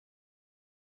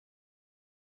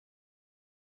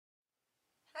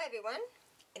Hi everyone!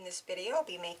 In this video I'll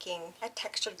be making a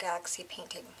textured galaxy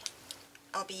painting.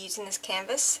 I'll be using this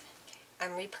canvas.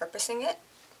 I'm repurposing it.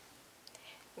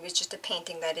 It was just a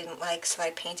painting that I didn't like, so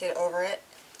I painted over it,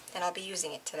 and I'll be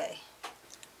using it today.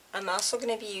 I'm also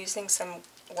going to be using some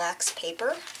wax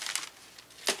paper.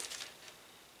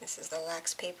 This is the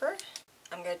wax paper.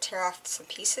 I'm going to tear off some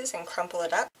pieces and crumple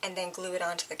it up and then glue it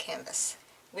onto the canvas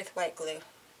with white glue.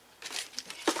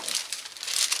 Okay.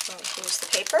 So here's the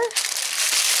paper.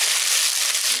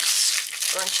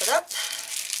 Scrunch it up.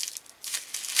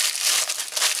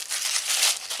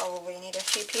 Probably need a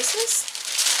few pieces.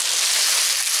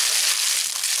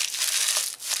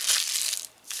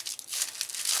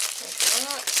 Like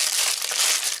that.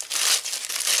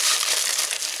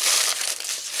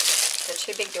 If they're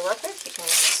too big to work with, you can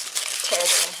just tear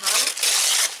them in half.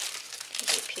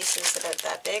 Do pieces about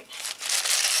that big.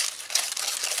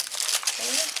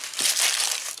 Okay.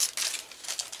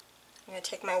 I'm going to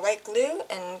take my white glue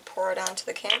and pour it onto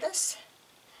the canvas.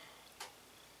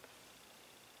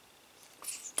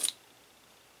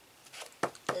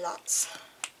 Lots.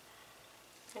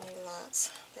 I need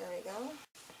lots. There we go.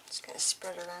 Just going to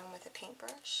spread it around with a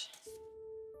paintbrush.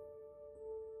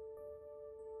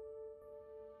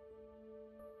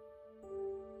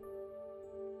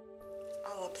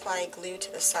 I'll apply glue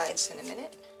to the sides in a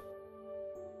minute.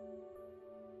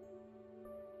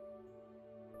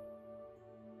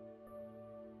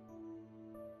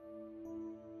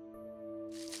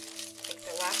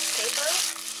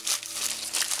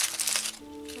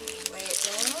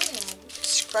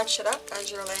 Scrunch it up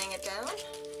as you're laying it down.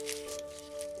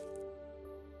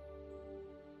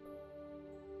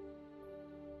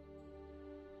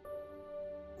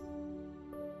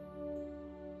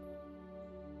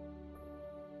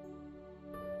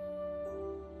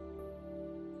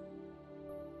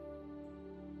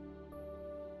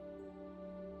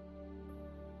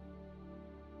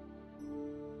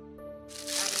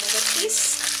 Add another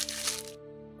piece.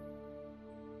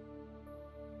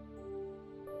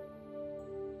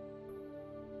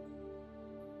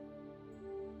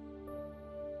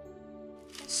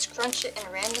 Scrunch it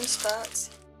in random spots.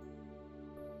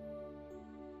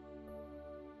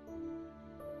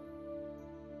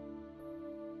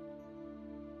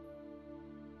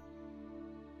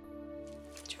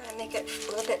 Try to make it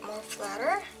a little bit more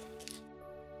flatter.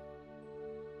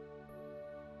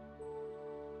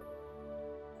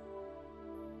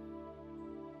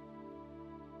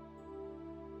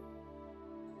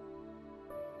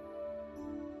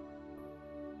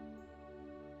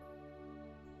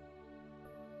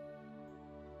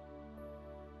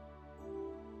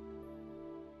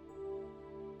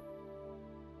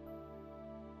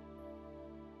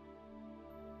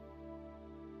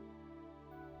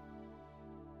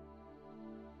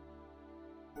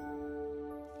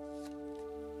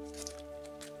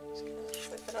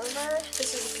 Flip it over.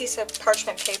 This is a piece of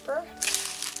parchment paper.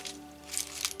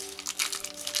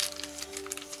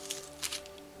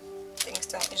 Things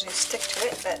don't usually stick to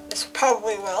it, but this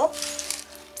probably will.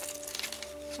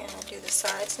 And I'll do the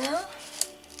sides now.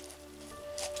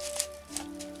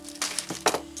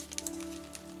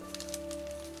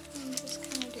 And just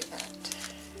kind of do that.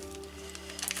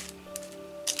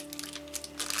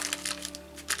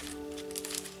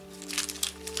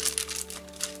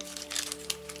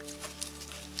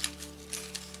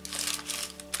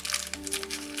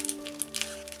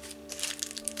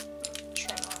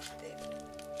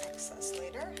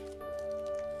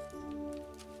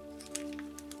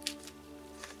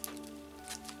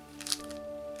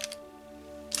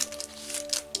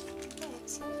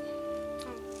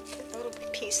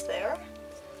 There,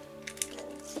 and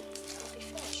I'll be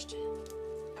finished.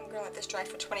 I'm going to let this dry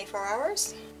for 24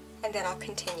 hours and then I'll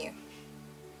continue.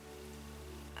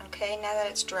 Okay, now that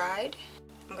it's dried,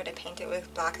 I'm going to paint it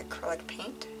with black acrylic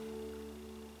paint.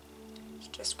 It's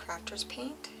just crafter's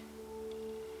paint,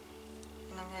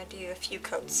 and I'm going to do a few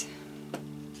coats.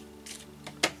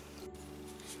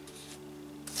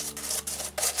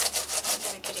 I'm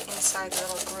going to get it inside the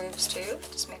little grooves too,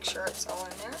 just make sure it's all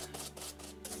in there.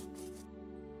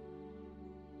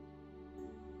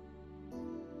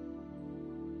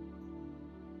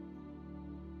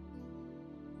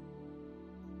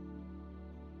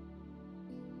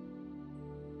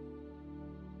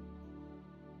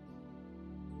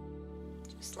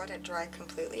 Just let it dry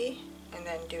completely and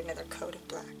then do another coat of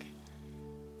black.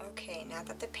 Okay, now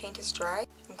that the paint is dry,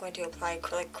 I'm going to apply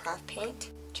acrylic craft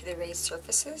paint to the raised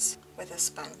surfaces with a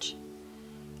sponge.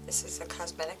 This is a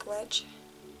cosmetic wedge,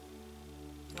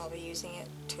 and I'll be using it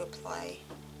to apply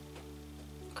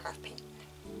craft paint.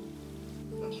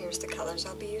 And here's the colors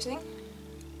I'll be using: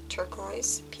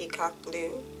 turquoise, peacock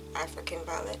blue, African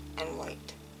violet, and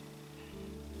white.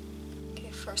 Okay,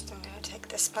 first I'm going to take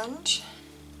the sponge,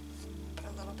 put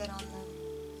a little bit on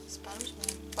the sponge, and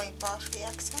then wipe off the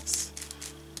excess.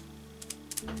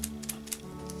 And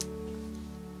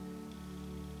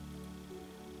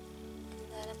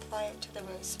then apply it to the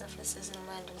raised surfaces in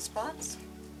random spots.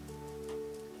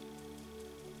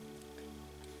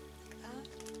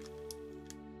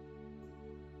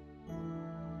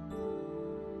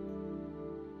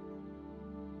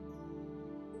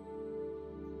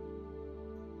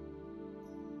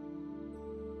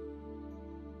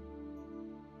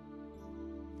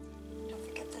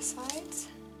 Sides.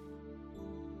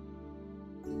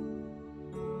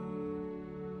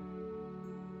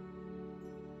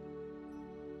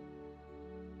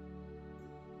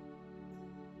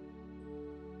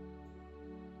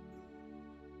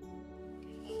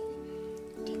 Okay.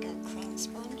 Take a clean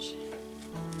sponge.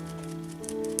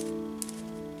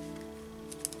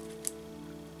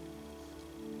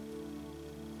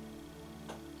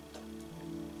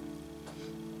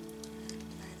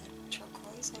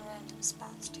 In random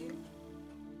spots too.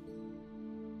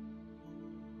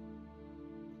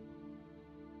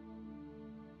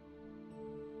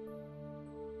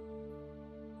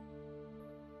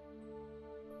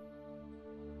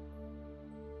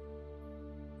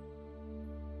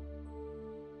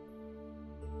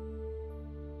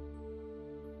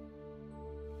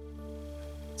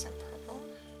 Some purple.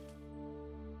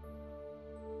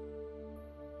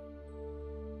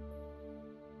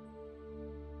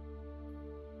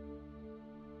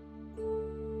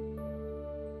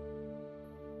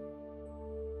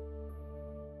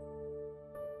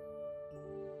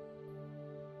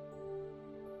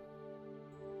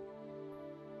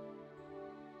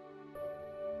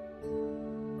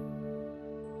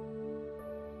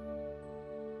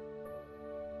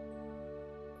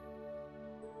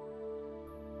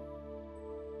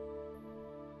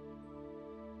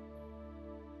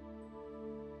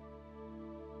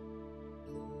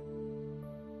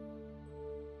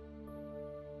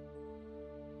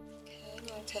 I'm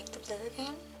going to take the blue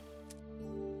again.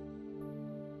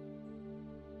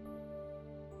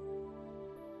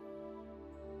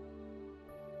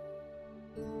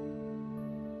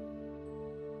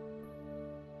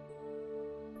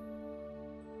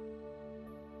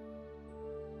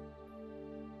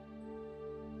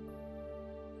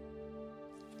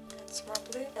 Some more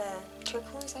blue,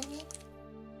 turquoise I mean.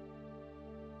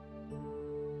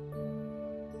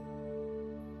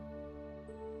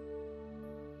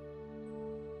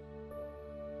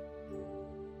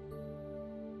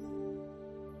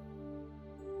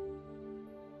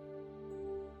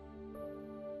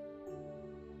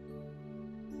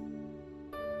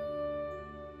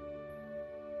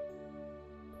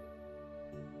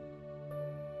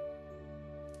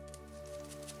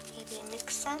 Maybe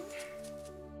mix some.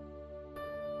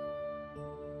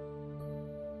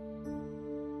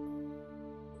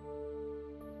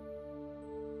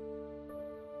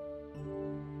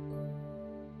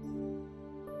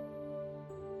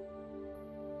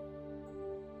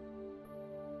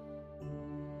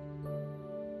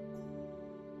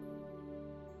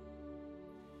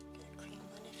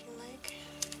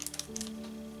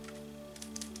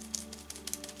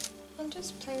 And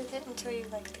just play with it until you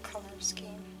like the color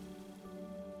scheme.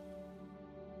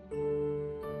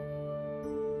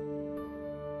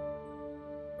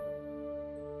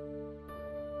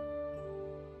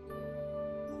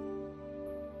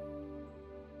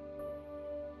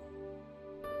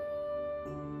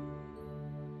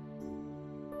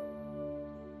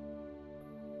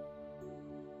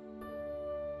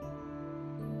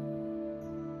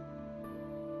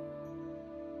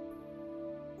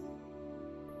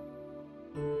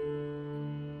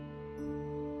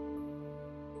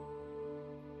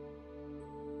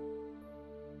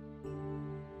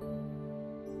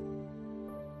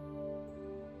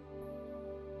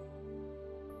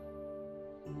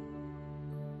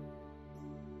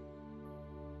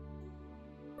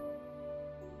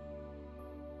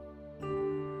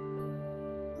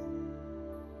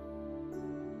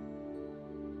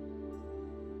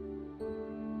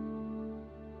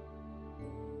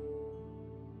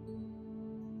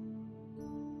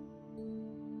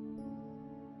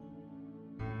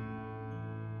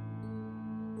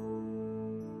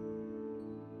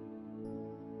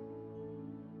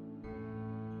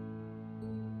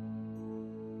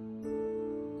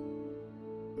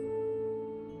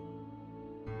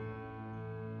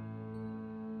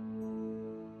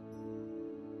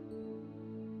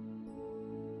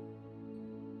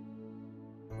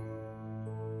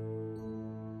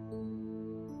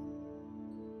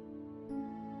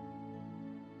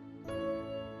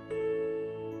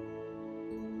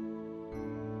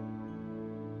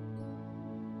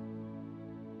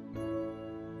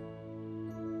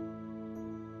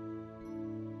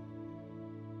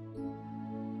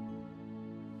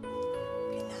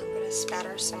 to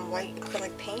spatter some white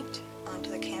acrylic paint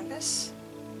onto the canvas.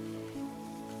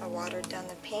 I watered down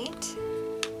the paint,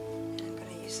 and I'm going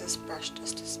to use this brush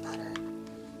just to spatter it.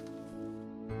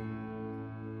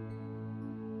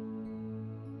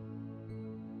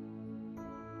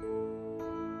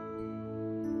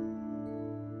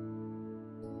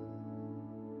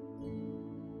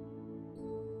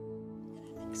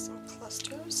 Some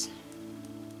clusters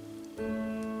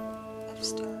of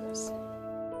stars.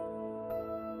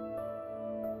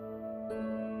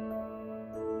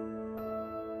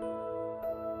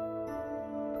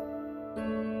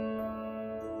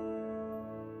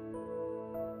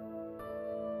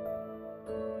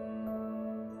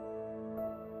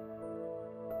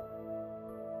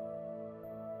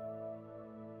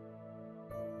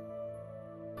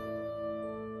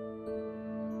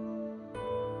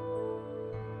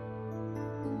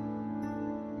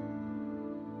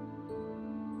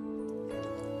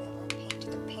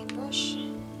 Paintbrush.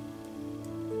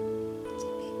 It's a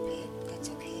bit, that's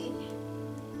okay.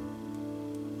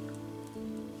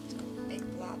 It's a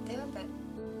big blob there, but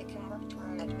it can work to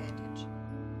our advantage.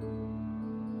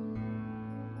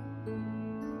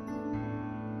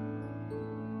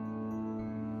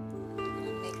 I'm going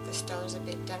to make the stars a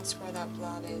bit dense where that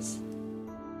blob is.